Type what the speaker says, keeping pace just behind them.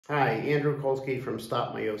Hi, Andrew Kolsky from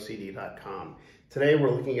StopMyOCD.com. Today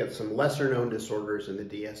we're looking at some lesser-known disorders in the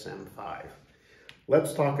DSM-5.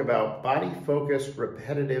 Let's talk about body-focused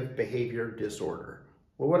repetitive behavior disorder.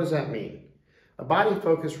 Well, what does that mean? A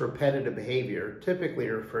body-focused repetitive behavior typically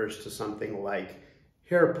refers to something like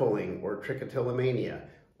hair pulling or trichotillomania,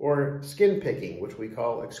 or skin picking, which we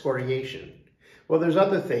call excoriation. Well, there's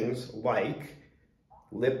other things like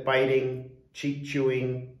lip biting, cheek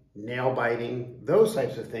chewing, nail biting. Those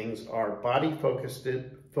types of things are body-focused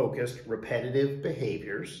repetitive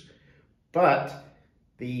behaviors, but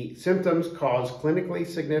the symptoms cause clinically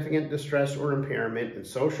significant distress or impairment in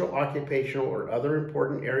social, occupational, or other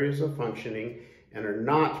important areas of functioning and are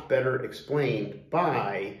not better explained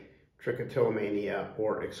by trichotillomania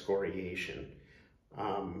or excoriation.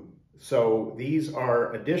 So these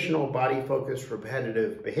are additional body-focused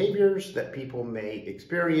repetitive behaviors that people may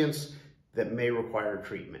experience that may require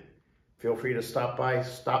treatment. Feel free to stop by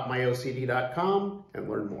StopMyOCD.com and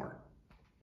learn more.